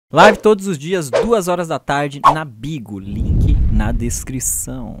Live todos os dias, 2 horas da tarde, na Bigo. Link na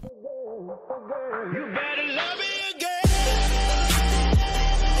descrição.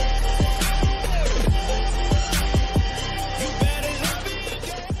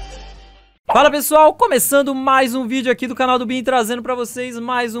 Fala pessoal, começando mais um vídeo aqui do canal do BEM, trazendo pra vocês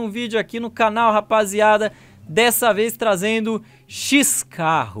mais um vídeo aqui no canal, rapaziada. Dessa vez trazendo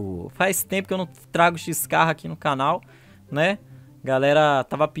Xcarro. Faz tempo que eu não trago Xcarro aqui no canal, né? Galera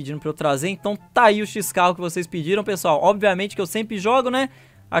tava pedindo pra eu trazer, então tá aí o Xcarro que vocês pediram, pessoal. Obviamente que eu sempre jogo, né?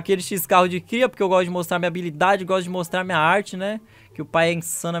 Aquele Xcarro de cria, porque eu gosto de mostrar minha habilidade, gosto de mostrar minha arte, né? Que o pai é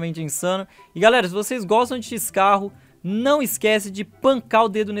insanamente insano. E galera, se vocês gostam de Xcarro, não esquece de pancar o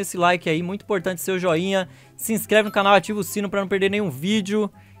dedo nesse like aí, muito importante seu joinha. Se inscreve no canal, ativa o sino pra não perder nenhum vídeo.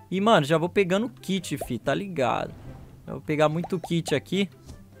 E mano, já vou pegando o kit, fi, tá ligado? Eu vou pegar muito kit aqui,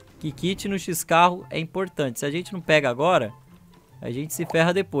 que kit no Xcarro é importante. Se a gente não pega agora, a gente se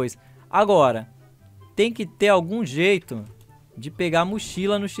ferra depois. Agora, tem que ter algum jeito de pegar a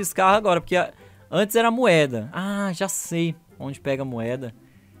mochila no Xcarro agora, porque antes era moeda. Ah, já sei onde pega a moeda.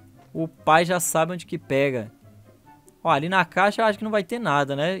 O pai já sabe onde que pega. Ó, ali na caixa eu acho que não vai ter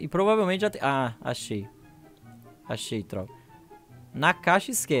nada, né? E provavelmente já tem... Ah, achei. Achei, tropa. Na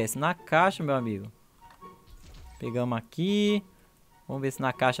caixa esquece. Na caixa, meu amigo. Pegamos aqui. Vamos ver se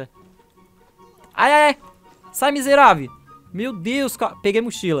na caixa... Ai, ai, ai! Sai, miserável! Meu Deus, peguei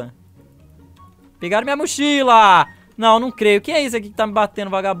mochila. Pegaram minha mochila! Não, não creio. O que é isso aqui que tá me batendo,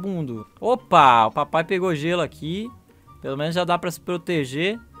 vagabundo? Opa, o papai pegou gelo aqui. Pelo menos já dá pra se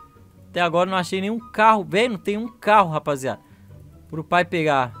proteger. Até agora não achei nenhum carro. Velho, não tem um carro, rapaziada. Pro pai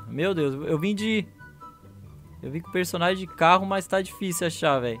pegar. Meu Deus, eu vim com o personagem de carro, mas tá difícil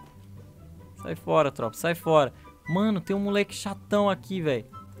achar, velho. Sai fora, tropa, sai fora. Mano, tem um moleque chatão aqui, velho.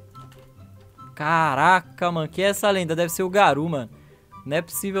 Caraca, mano, que é essa lenda? Deve ser o Garu, mano. Não é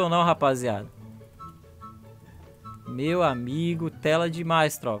possível não, rapaziada. Meu amigo, tela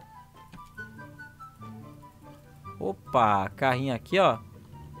demais, tropa. Opa, carrinho aqui, ó.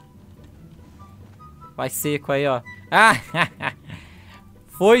 Vai seco aí, ó. Ah,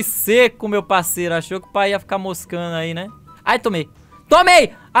 foi seco, meu parceiro. Achou que o pai ia ficar moscando aí, né? Ai, tomei.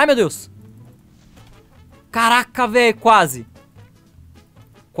 Tomei! Ai, meu Deus. Caraca, velho, quase.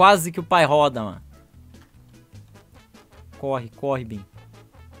 Quase que o pai roda, mano. Corre, corre, Bim.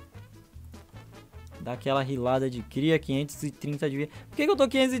 Dá aquela rilada de cria, 530 de vida. Por que eu tô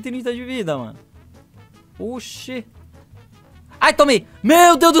 530 de vida, mano? Oxi. Ai, tomei.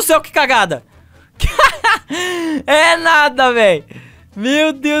 Meu Deus do céu, que cagada. É nada, velho.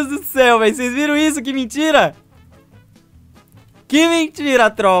 Meu Deus do céu, velho. Vocês viram isso? Que mentira. Que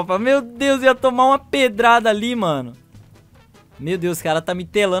mentira, tropa. Meu Deus, ia tomar uma pedrada ali, mano. Meu Deus, o cara tá me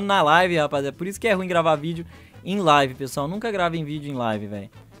telando na live, rapaziada. Por isso que é ruim gravar vídeo em live, pessoal. Nunca gravem vídeo em live,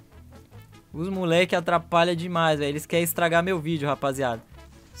 velho. Os moleque atrapalham demais, velho. Eles querem estragar meu vídeo, rapaziada.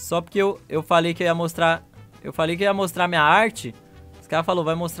 Só porque eu falei que eu ia mostrar... Eu falei que eu ia mostrar minha arte. Os caras falaram,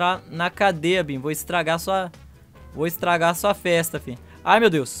 vai mostrar na cadeia, Bim. Vou estragar sua festa, fi. Ai, meu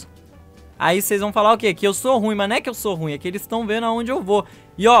Deus. Aí vocês vão falar o quê? Que eu sou ruim, mas não é que eu sou ruim. É que eles estão vendo aonde eu vou.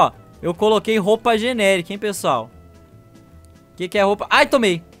 E, ó, eu coloquei roupa genérica, hein, pessoal. Que é roupa... Ai,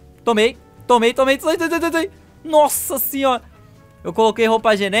 tomei. Tomei. Nossa senhora. Eu coloquei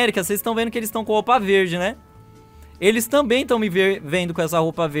roupa genérica. Vocês estão vendo que eles estão com roupa verde, né? Eles também estão me vendo com essa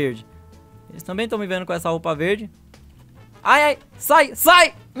roupa verde. Eles também estão me vendo com essa roupa verde. Ai, ai. Sai,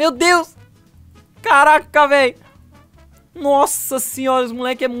 sai. Meu Deus. Caraca, velho. Nossa senhora. Os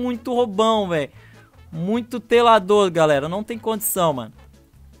moleque é muito roubão, velho. Muito telador, galera. Não tem condição, mano.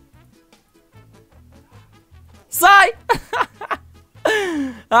 Sai!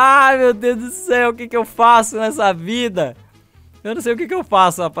 Ai, meu Deus do céu, o que eu faço nessa vida? Eu não sei o que eu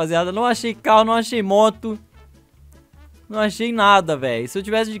faço, rapaziada. Não achei carro, não achei moto. Não achei nada, velho. Se eu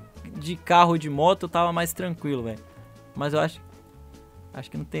tivesse de carro ou de moto, eu tava mais tranquilo, velho. Mas eu acho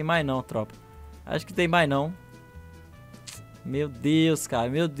que não tem mais não, tropa. Acho que tem mais não. Meu Deus, cara,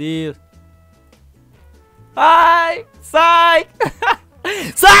 meu Deus. Ai, sai!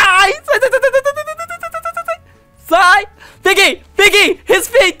 Sai! Sai! Peguei!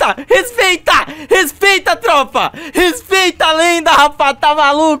 Respeita, tropa! Respeita a lenda, rapaz! Tá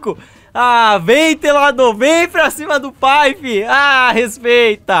maluco? Ah, vem, Telado! Vem pra cima do pai, fi! Ah,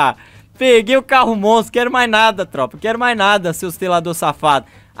 respeita! Peguei o carro monstro, quero mais nada, tropa! Quero mais nada, seus telador safado!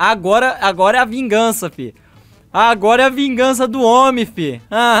 Agora é a vingança, fi! Agora é a vingança do homem, fi!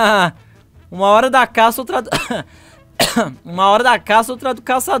 Ah, uma hora da caça, outra... Uma hora da caça, outra do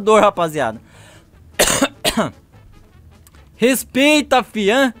caçador, rapaziada! Respeita,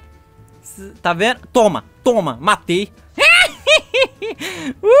 fi, hã? Tá vendo? Toma, matei.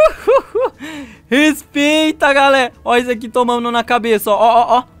 Respeita, galera. Ó isso aqui tomando na cabeça, ó.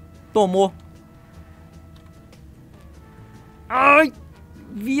 Ó, ó. Tomou. Ai.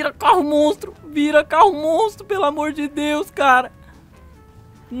 Vira carro monstro. Vira carro monstro, pelo amor de Deus, cara.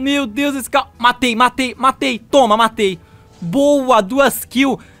 Meu Deus, esse carro... Matei, matei, matei. Toma, matei. Boa, 2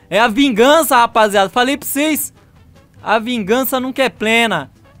 kills. É a vingança, rapaziada. Falei pra vocês. A vingança nunca é plena.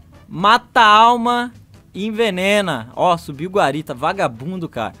 Mata a alma e envenena. Ó, subiu guarita. Vagabundo,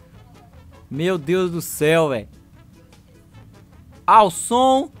 cara. Meu Deus do céu, velho. Ao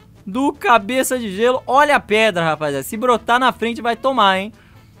som do cabeça de gelo. Olha a pedra, rapaziada. Se brotar na frente vai tomar, hein.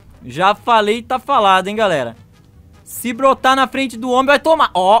 Já falei, tá falado, hein, galera. Se brotar na frente do homem vai tomar.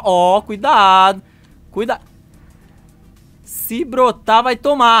 Ó, ó, cuidado. Cuidado. Se brotar vai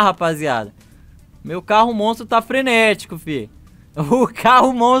tomar, rapaziada. Meu carro monstro tá frenético, fi. O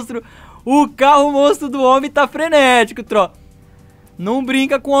carro monstro do homem tá frenético, tropa. Não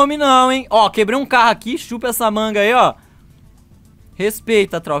brinca com o homem não, hein. Ó, quebrei um carro aqui, chupa essa manga aí, ó.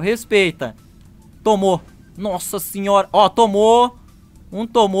 Respeita, tropa, respeita. Tomou. Nossa senhora. Ó, tomou. Um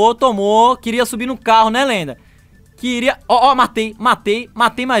tomou, tomou. Queria subir no carro, né, lenda? Queria... Ó, ó, matei, matei.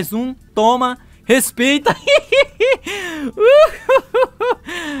 Matei mais um. Toma. Respeita.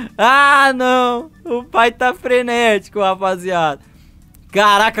 Ah, não. O pai tá frenético, rapaziada.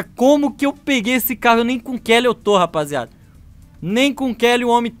 Caraca, como que eu peguei esse carro? Eu nem com Kelly eu tô, rapaziada. Nem com Kelly o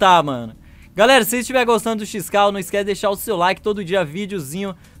homem tá, mano. Galera, se vocês estiverem gostando do Xcarro, não esquece de deixar o seu like. Todo dia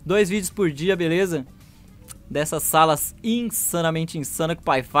videozinho, 2 vídeos por dia, beleza? Dessas salas insanamente insanas que o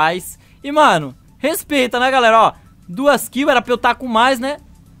pai faz. E, mano, respeita, né, galera? Ó, 2 kills, era pra eu estar com mais, né?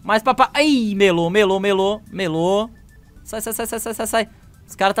 Mas papai... Ai, melou, melou, melou, melou. Sai, sai, sai, sai, sai, sai, sai.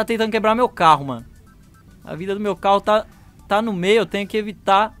 Os caras tá tentando quebrar meu carro, mano. A vida do meu carro tá no meio, eu tenho que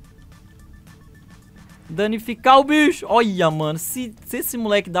evitar danificar o bicho. Olha, mano, se esse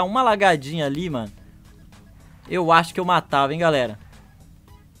moleque dá uma lagadinha ali, mano, eu acho que eu matava, hein, galera.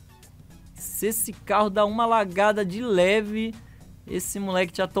 Se esse carro dá uma lagada de leve, esse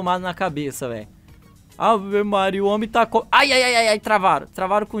moleque tinha tomado na cabeça, velho. Ave Maria, o homem tá... Ai, ai, ai, ai, ai, travaram.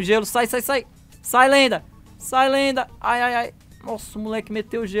 Travaram com gelo. Sai, sai, sai. Sai, lenda. Sai, lenda. Ai, ai, ai. Nossa, o moleque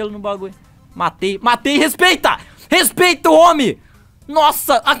meteu gelo no bagulho. Matei, matei. Respeita. Respeita o homem.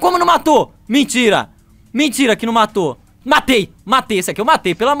 Nossa, ah, como não matou? Mentira. Mentira que não matou. Matei, matei. Esse aqui eu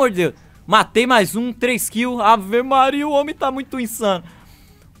matei, pelo amor de Deus. Matei mais um, 3 kills. Ave Maria, o homem tá muito insano.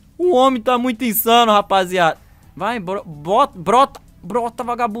 O homem tá muito insano, rapaziada. Vai, brota,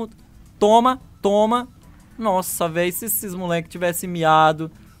 vagabundo. Toma, toma. Nossa, velho, se esses moleque tivessem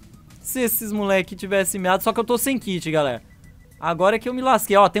miado. Se esses moleque tivessem miado. Só que eu tô sem kit, galera. Agora é que eu me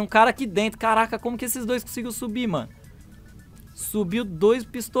lasquei. Ó, tem um cara aqui dentro. Caraca, como que esses dois conseguiram subir, mano? Subiu 2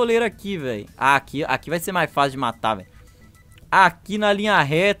 pistoleiros aqui, velho. Ah, aqui vai ser mais fácil de matar, velho. Aqui na linha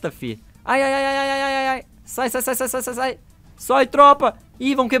reta, fi. Ai, ai, ai, ai, ai, ai, ai. Sai, sai, sai, sai, sai, sai, sai. Sai, tropa.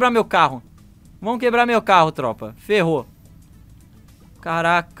 Ih, vão quebrar meu carro. Vão quebrar meu carro, tropa. Ferrou.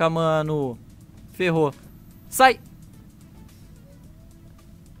 Caraca, mano. Ferrou. Sai.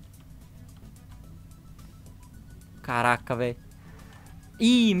 Caraca, velho.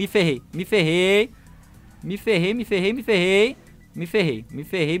 Ih, me ferrei. Me ferrei. Me ferrei, me ferrei, me ferrei. Me ferrei. Me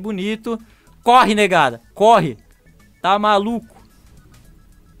ferrei bonito. Corre, negada. Corre. Tá maluco.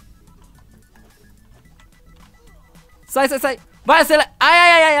 Sai, sai, sai. Vai, acelera. Ai,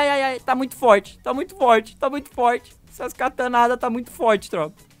 ai, ai, ai, ai, ai. Tá muito forte. Tá muito forte. Tá muito forte. Essas katanadas tá muito forte,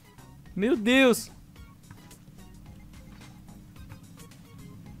 tropa. Meu Deus.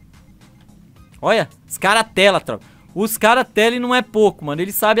 Olha, os caras tela, tropa. Os caras tela e não é pouco, mano.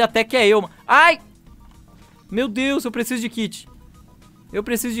 Eles sabem até que é eu, mano. Ai! Meu Deus, eu preciso de kit. Eu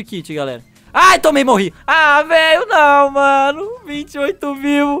preciso de kit, galera. Ai, tomei, morri. Ah, velho, não, mano. 28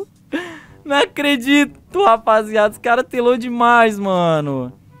 vivo. Não acredito, rapaziada. Os caras telou demais,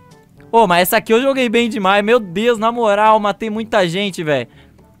 mano. Ô, mas essa aqui eu joguei bem demais. Meu Deus, na moral, matei muita gente, velho.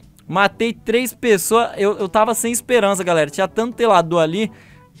 Matei 3 pessoas. Eu tava sem esperança, galera. Tinha tanto telador ali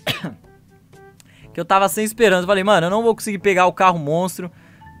que eu tava sem esperança. Falei, mano, eu não vou conseguir pegar o carro monstro.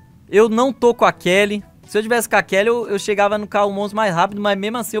 Eu não tô com a Kelly. Se eu tivesse com a Kelly, eu chegava no carro monstro mais rápido. Mas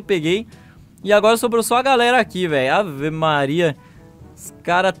mesmo assim eu peguei. E agora sobrou só a galera aqui, velho. Ave Maria. Os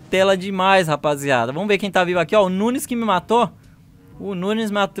caras tela demais, rapaziada. Vamos ver quem tá vivo aqui, ó. O Nunes que me matou. O Nunes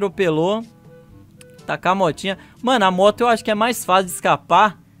me atropelou. Tá com a motinha. Mano, a moto eu acho que é mais fácil de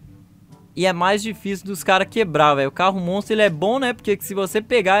escapar. E é mais difícil dos caras quebrar, velho. O carro monstro, ele é bom, né? Porque se você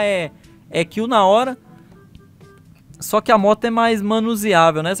pegar é kill na hora. Só que a moto é mais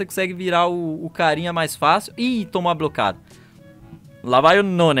manuseável, né? Você consegue virar o carinha mais fácil. Ih, tomou a blocada. Lá vai o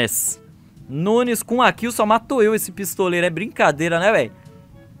Nunes. Nunes com a kill, só matou eu esse pistoleiro. É brincadeira, né, velho?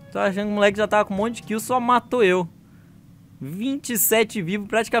 Tô achando que o moleque já tava com um monte de kill, só matou eu. 27 vivos,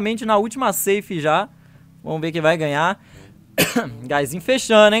 praticamente na última safe já. Vamos ver quem vai ganhar. Gásinho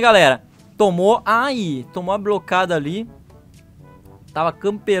fechando, hein, galera? Tomou, tomou a blocada ali. Tava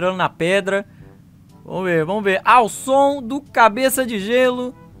camperando na pedra. Vamos ver, vamos ver. O som do cabeça de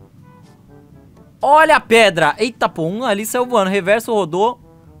gelo. Olha a pedra. Eita, pô, um ali saiu voando. Reverso rodou.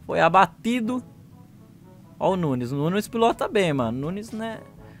 Foi abatido. Ó o Nunes. O Nunes pilota bem, mano. O Nunes não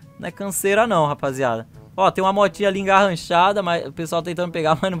é canseira não, rapaziada. Ó, tem uma motinha ali engarranchada, mas o pessoal tentando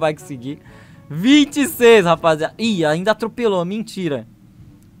pegar, mas não vai conseguir. 26, rapaziada. Ih, ainda atropelou. Mentira.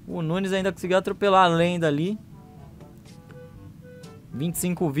 O Nunes ainda conseguiu atropelar a lenda ali.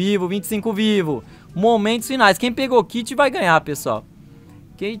 25 vivo, 25 vivo. Momentos finais. Quem pegou kit vai ganhar, pessoal.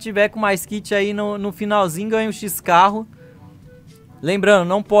 Quem tiver com mais kit aí no finalzinho ganha o Xcarro. Lembrando,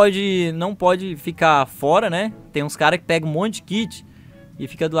 não pode ficar fora, né? Tem uns caras que pegam um monte de kit e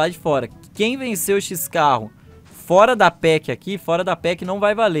fica do lado de fora. Quem venceu o Xcarro fora da pack aqui, fora da pack não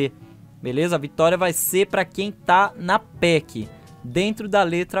vai valer. Beleza? A vitória vai ser pra quem tá na pack. Dentro da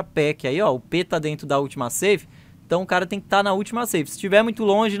letra pack. Aí, ó, o P tá dentro da última safe. Então o cara tem que estar na última safe. Se estiver muito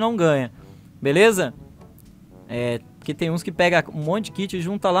longe, não ganha. Beleza? Porque tem uns que pega um monte de kit,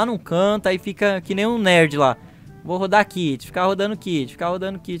 junta lá num canto, aí fica que nem um nerd lá. Vou rodar kit, ficar rodando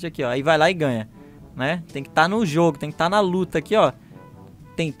kit aqui, ó. Aí vai lá e ganha, né? Tem que estar no jogo, tem que estar na luta aqui, ó.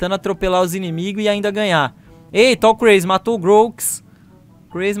 Tentando atropelar os inimigos e ainda ganhar. Eita, ó o Crazy, matou o Grox.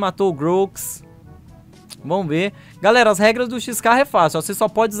 Crazy matou o Grox. Vamos ver. Galera, as regras do Xcarro é fácil, ó. Você só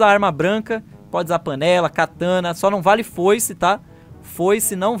pode usar arma branca, pode usar panela, katana. Só não vale foice, tá?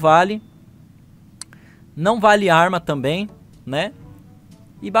 Foice não vale. Não vale arma também, né?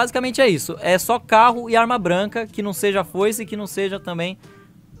 E basicamente é isso. É só carro e arma branca, que não seja foice e que não seja também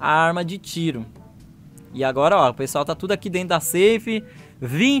a arma de tiro. E agora, ó, o pessoal tá tudo aqui dentro da safe.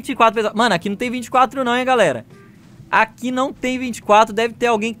 24 pessoas. Mano, aqui não tem 24 não, hein, galera? Aqui não tem 24. Deve ter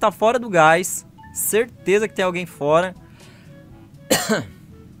alguém que tá fora do gás. Certeza que tem alguém fora.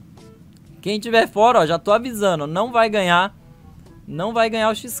 Quem tiver fora, ó, já tô avisando. Não vai ganhar. Não vai ganhar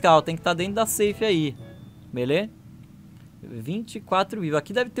o Xcarro. Tem que estar dentro da safe aí. Beleza? 24 vivos.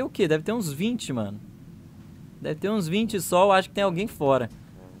 Aqui deve ter o quê? Deve ter uns 20, mano. Deve ter uns 20 só. Eu acho que tem alguém fora.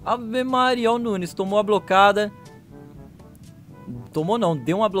 Ave Maria, o Nunes tomou a blocada. Tomou não,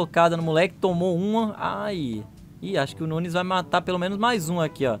 deu uma blocada no moleque. Tomou uma. Ai. Ih, acho que o Nunes vai matar pelo menos mais um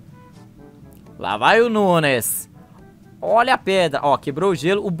aqui, ó. Lá vai o Nunes. Olha a pedra. Ó, quebrou o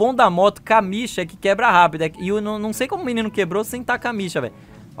gelo. O bom da moto, camicha, é que quebra rápido. E eu não sei como o menino quebrou sem estar camicha, velho.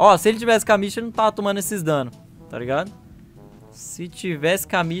 Ó, se ele tivesse camicha, ele não tava tomando esses danos. Tá ligado? Se tivesse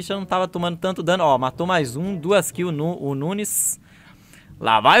camicha, não tava tomando tanto dano. Ó, matou mais um. 2 kills o Nunes.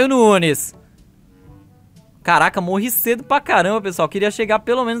 Lá vai o Nunes. Caraca, morri cedo pra caramba, pessoal. Queria chegar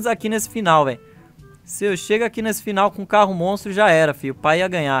pelo menos aqui nesse final, velho. Se eu chego aqui nesse final com o carro monstro, já era, filho. O pai ia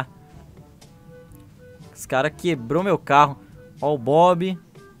ganhar. Esse cara quebrou meu carro. Ó o Bob.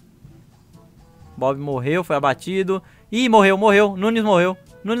 Bob morreu, foi abatido. Ih, morreu. Nunes morreu.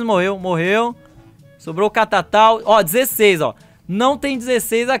 Morreu. Sobrou o Catatal. Ó, 16, ó. Não tem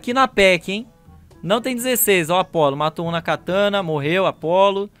 16 aqui na pack, hein? Não tem 16. Ó, Apolo. Matou um na katana. Morreu,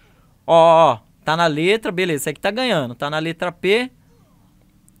 Apolo. Ó. Tá na letra. Beleza, esse aqui tá ganhando. Tá na letra P.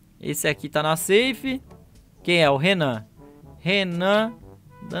 Esse aqui tá na safe. Quem é? O Renan. Renan.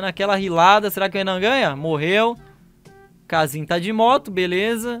 Dando aquela rilada. Será que o Renan ganha? Morreu. Casinho tá de moto.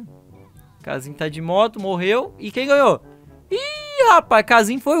 Beleza. Casinho tá de moto. Morreu. E quem ganhou? Ih, rapaz.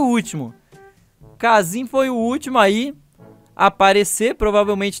 Casinho foi o último. Casinho foi o último aí a aparecer.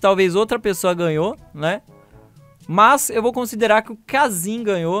 Provavelmente, talvez outra pessoa ganhou, né? Mas eu vou considerar que o Casinho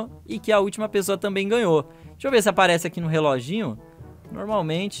ganhou e que a última pessoa também ganhou. Deixa eu ver se aparece aqui no reloginho.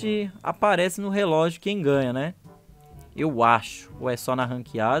 Normalmente aparece no relógio quem ganha, né? Eu acho. Ou é só na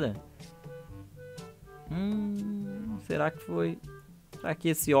ranqueada? Será que foi... Será que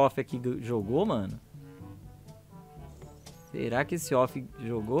esse off aqui jogou, mano? Será que esse off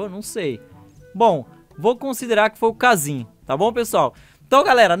jogou? Não sei. Bom, vou considerar que foi o Casinho, tá bom, pessoal? Então,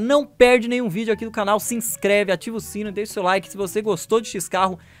 galera, não perde nenhum vídeo aqui do canal. Se inscreve, ativa o sino, deixa o seu like. Se você gostou de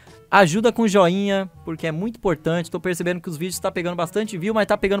Xcarro, ajuda com joinha, porque é muito importante. Tô percebendo que os vídeos tá pegando bastante view, mas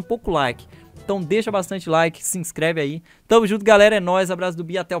tá pegando pouco like. Então deixa bastante like, se inscreve aí. Tamo junto, galera, é nóis. Abraço do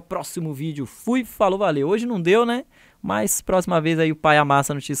Bi, até o próximo vídeo. Fui, falou, valeu. Hoje não deu, né? Mas próxima vez aí o pai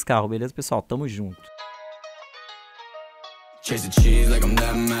amassa no Xcarro, beleza, pessoal? Tamo junto. Chase the cheese like I'm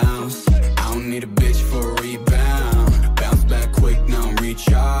that mouse. I don't need a bitch for a rebound. Bounce back quick, now I'm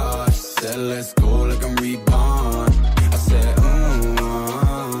recharged. Said let's go like I'm reborn. I said